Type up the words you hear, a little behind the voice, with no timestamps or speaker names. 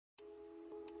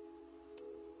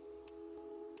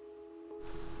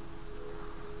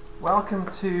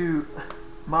Welcome to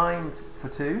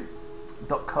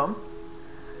Mind42.com.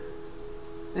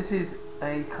 This is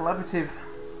a collaborative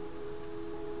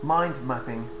mind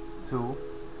mapping tool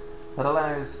that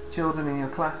allows children in your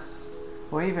class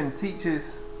or even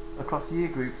teachers across year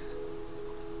groups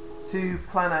to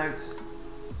plan out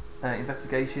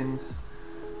investigations,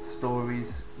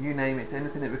 stories, you name it,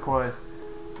 anything that requires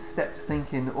stepped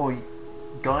thinking or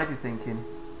guided thinking.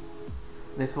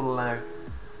 This will allow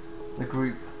the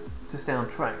group to stay on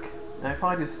track. Now if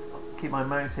I just keep my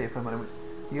mouse here for a moment,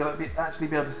 you'll actually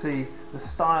be able to see the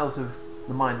styles of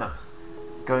the mind maps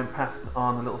going past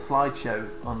on the little slideshow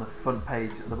on the front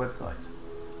page of the website.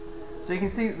 So you can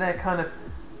see that they're kind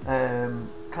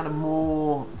of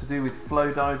more to do with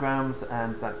flow diagrams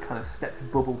and that kind of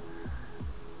stepped bubble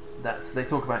that they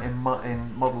talk about in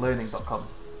modellearning.com.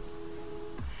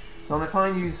 So I'm going to try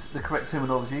and use the correct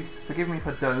terminology. Forgive me if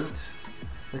I don't.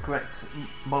 The correct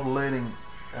model learning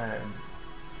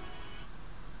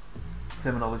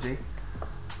terminology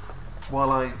while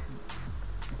I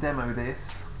demo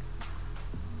this.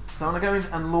 So I'm going to go in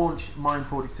and launch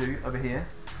Mind42 over here.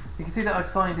 You can see that I've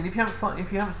signed in. If you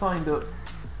haven't signed up,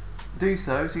 do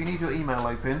so. So you need your email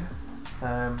open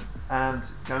and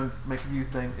go and make a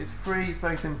username. It's free. It's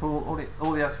very simple.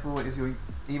 All it asks for is your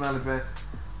email address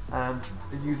and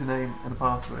a username and a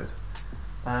password,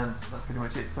 and that's pretty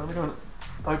much it. So I'm going to go and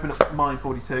open up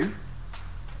Mind42,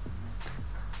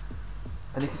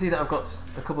 and you can see that I've got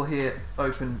a couple here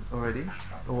open already,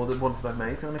 or the ones that I've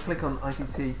made. So I'm going to click on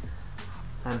ICT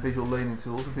and visual learning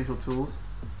tools, or visual tools,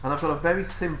 and I've got a very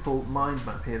simple mind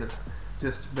map here that's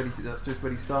just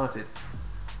ready started.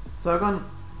 So I've gone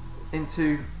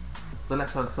into the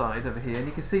left hand side over here, and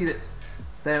you can see that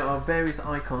there are various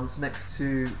icons next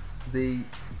to the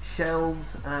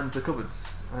shelves and the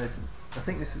cupboards. I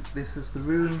think this is the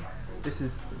room, this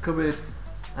is the cupboard,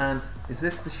 and is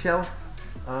this the shelf?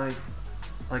 I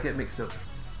get mixed up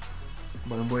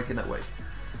when I'm working that way.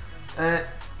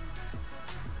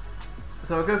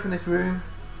 So I'll go from this room,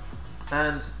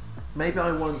 and maybe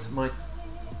I want my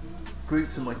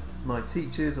groups and my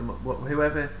teachers and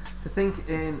whoever to think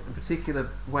in a particular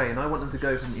way, and I want them to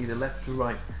go from either left to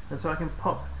right, and so I can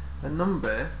pop a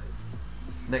number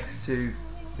next to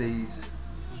these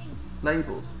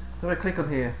labels. So if I click on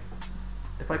here,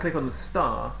 if I click on the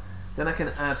star, then I can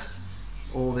add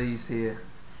all these here,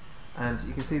 and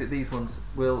you can see that these ones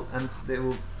will, and they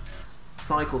will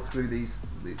cycle through these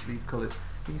colours.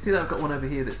 You can see that I've got one over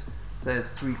here that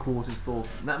says 3/4 full.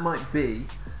 And that might be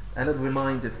a little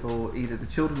reminder for either the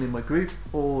children in my group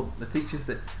or the teachers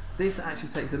that this actually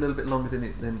takes a little bit longer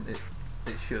than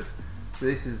it should. So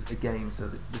this is a game, so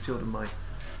that the children might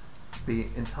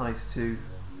be enticed to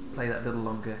play that a little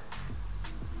longer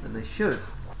than they should.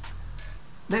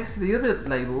 Next to the other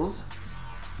labels,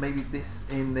 maybe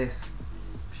in this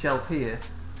shelf here,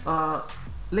 are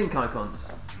link icons.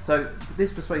 So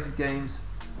this Persuasive Games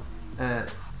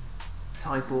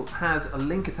title has a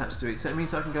link attached to it, so it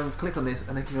means I can go and click on this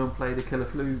and I can go and play the Killer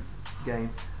Flu game,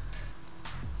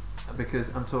 because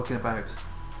I'm talking about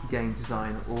game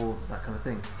design or that kind of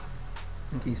thing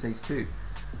in Key Stage 2.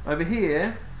 Over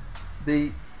here,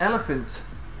 the elephant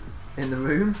in the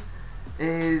room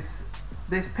is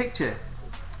this picture.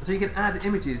 So you can add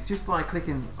images just by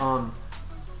clicking on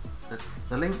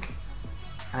the link,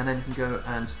 and then you can go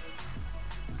and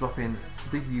drop in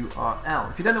the URL.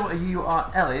 If you don't know what a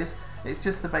URL is, it's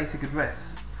just the basic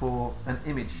address for an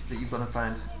image that you've gone and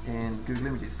found in Google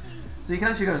Images. So you can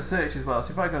actually go and search as well.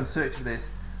 So if I go and search for this,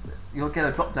 you'll get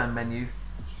a drop down menu.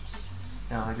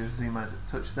 Now I just zoom out a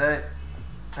touch there,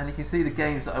 and you can see the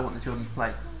games that I want the children to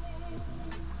play.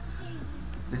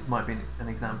 This might be an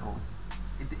example.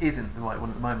 It isn't the right one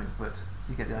at the moment, but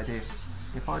you get the idea.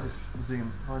 If I just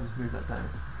move that down,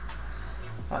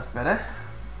 that's better.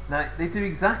 Now they do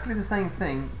exactly the same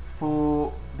thing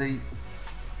for the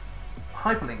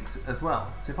hyperlinks as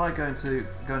well. So if I go and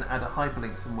add a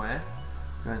hyperlink somewhere,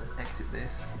 go and exit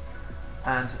this,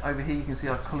 and over here you can see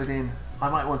I've coloured in. I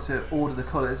might want to order the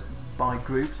colours by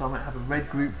group, so I might have a red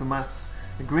group for maths,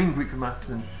 a green group for maths,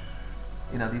 and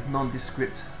these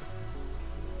nondescript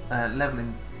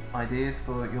levelling ideas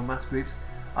for your maths groups.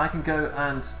 I can go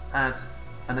and add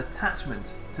an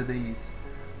attachment to these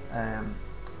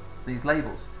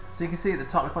labels. So you can see at the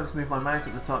top, if I just move my mouse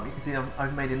at the top, you can see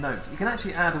I've made a note. You can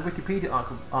actually add a Wikipedia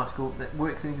article that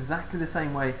works in exactly the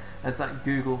same way as that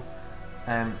Google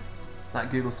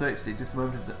search did just a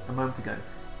moment ago.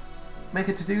 Make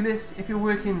a to-do list. If you're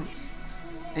working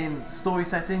in story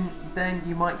setting, then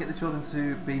you might get the children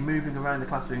to be moving around the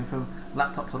classroom from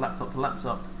laptop to laptop to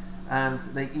laptop, and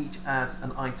they each add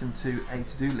an item to a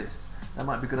to-do list. That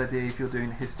might be a good idea if you're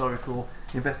doing historical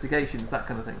investigations, that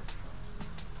kind of thing.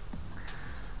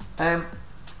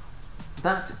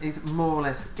 That is more or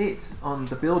less it on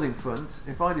the building front.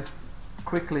 If I just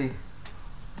quickly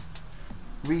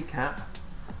recap,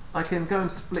 I can go and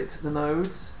split the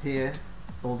nodes here,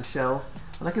 or the shells,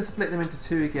 and I can split them into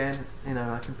two again. You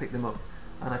know, I can pick them up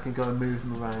and I can go and move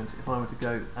them around if I were to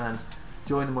go and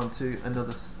join them onto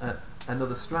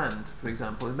another strand, for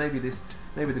example. And maybe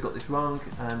they got this wrong,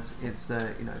 and it's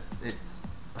you know, it's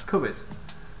a cupboard.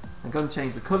 I'm going to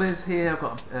change the colours here. I've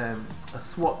got a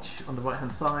swatch on the right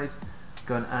hand side.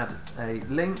 Go and add a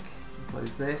link,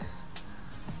 close this,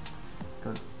 go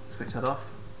and switch that off,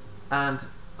 and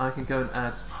I can go and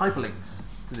add hyperlinks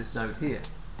to this node here.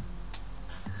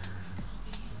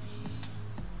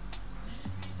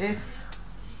 If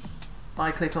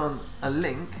I click on a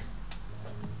link,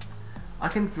 I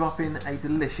can drop in a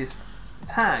delicious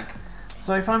tag.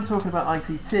 So if I'm talking about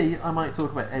ICT, I might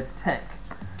talk about EdTech.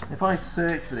 If I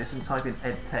search for this and type in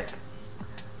EdTech,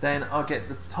 then I'll get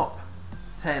the top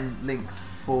 10 links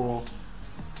for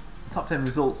top 10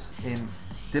 results in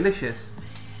Delicious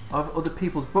of other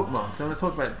people's bookmarks. I'm going to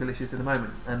talk about Delicious in a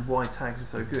moment and why tags are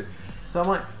so good. So I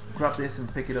might grab this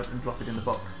and pick it up and drop it in the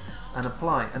box and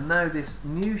apply. And now this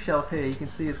new shelf here, you can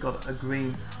see it's got a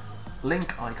green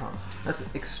link icon. That's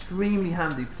extremely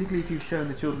handy, particularly if you've shown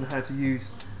the children how to use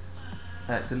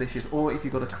Delicious, or if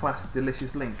you've got a class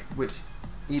Delicious link, which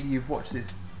either you've watched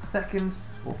this second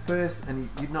or first and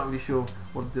you're not really sure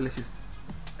what a Delicious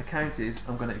account is.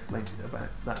 I'm going to explain to you about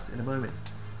that in a moment.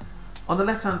 On the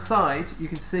left hand side, you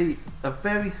can see a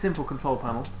very simple control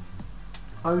panel: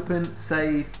 open,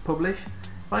 save, publish.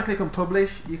 If I click on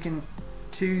publish, you can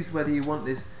choose whether you want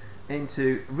this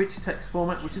into rich text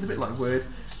format, which is a bit like Word,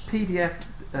 PDF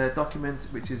document,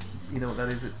 which is, you know what that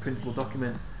is, a printable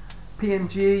document,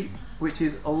 PNG, which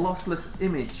is a lossless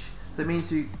image, so it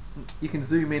means you can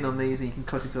zoom in on these and you can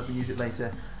cut it up and use it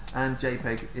later, and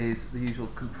JPEG is the usual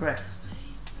compressed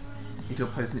if you're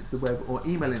posting it to the web or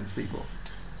emailing it to people.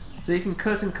 So you can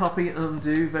cut and copy and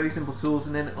undo, very simple tools,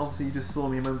 and then obviously you just saw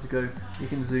me a moment ago, you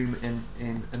can zoom in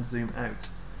and zoom out.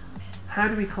 How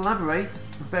do we collaborate?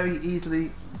 Very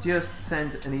easily, just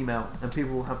send an email and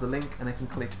people will have the link and they can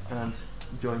click and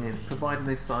join in, providing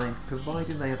they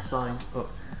have signed up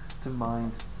to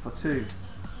Mind42.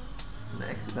 And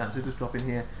exit that, so just drop in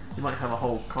here. You might have a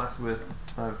whole class worth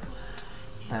of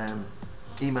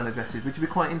email addresses, which would be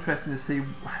quite interesting to see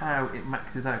how it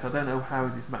maxes out. I don't know how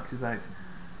this maxes out.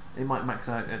 It might max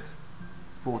out at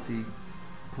 40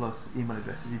 plus email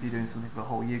addresses if you're doing something for a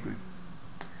whole year group.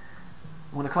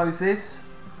 I'm going to close this,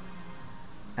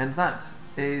 and that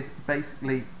is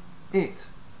basically it.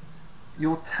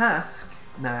 Your task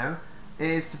now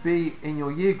is to be in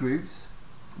your year groups,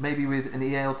 maybe with an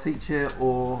EL teacher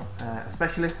or a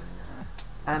specialist,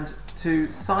 and to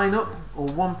sign up, or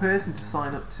one person to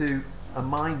sign up to a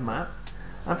mind map,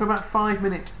 and for about 5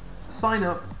 minutes sign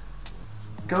up,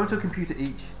 go into a computer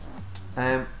each.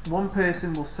 One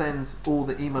person will send all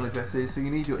the email addresses, so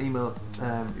you need your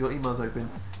emails open.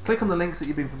 Click on the links that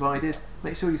you've been provided,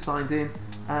 make sure you signed in,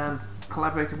 and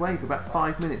collaborate away for about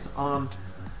 5 minutes on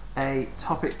a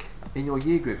topic in your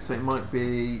year group. So it might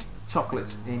be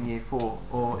chocolate in year 4,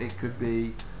 or it could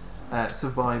be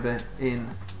Survivor in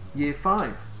year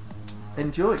 5.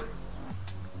 Enjoy!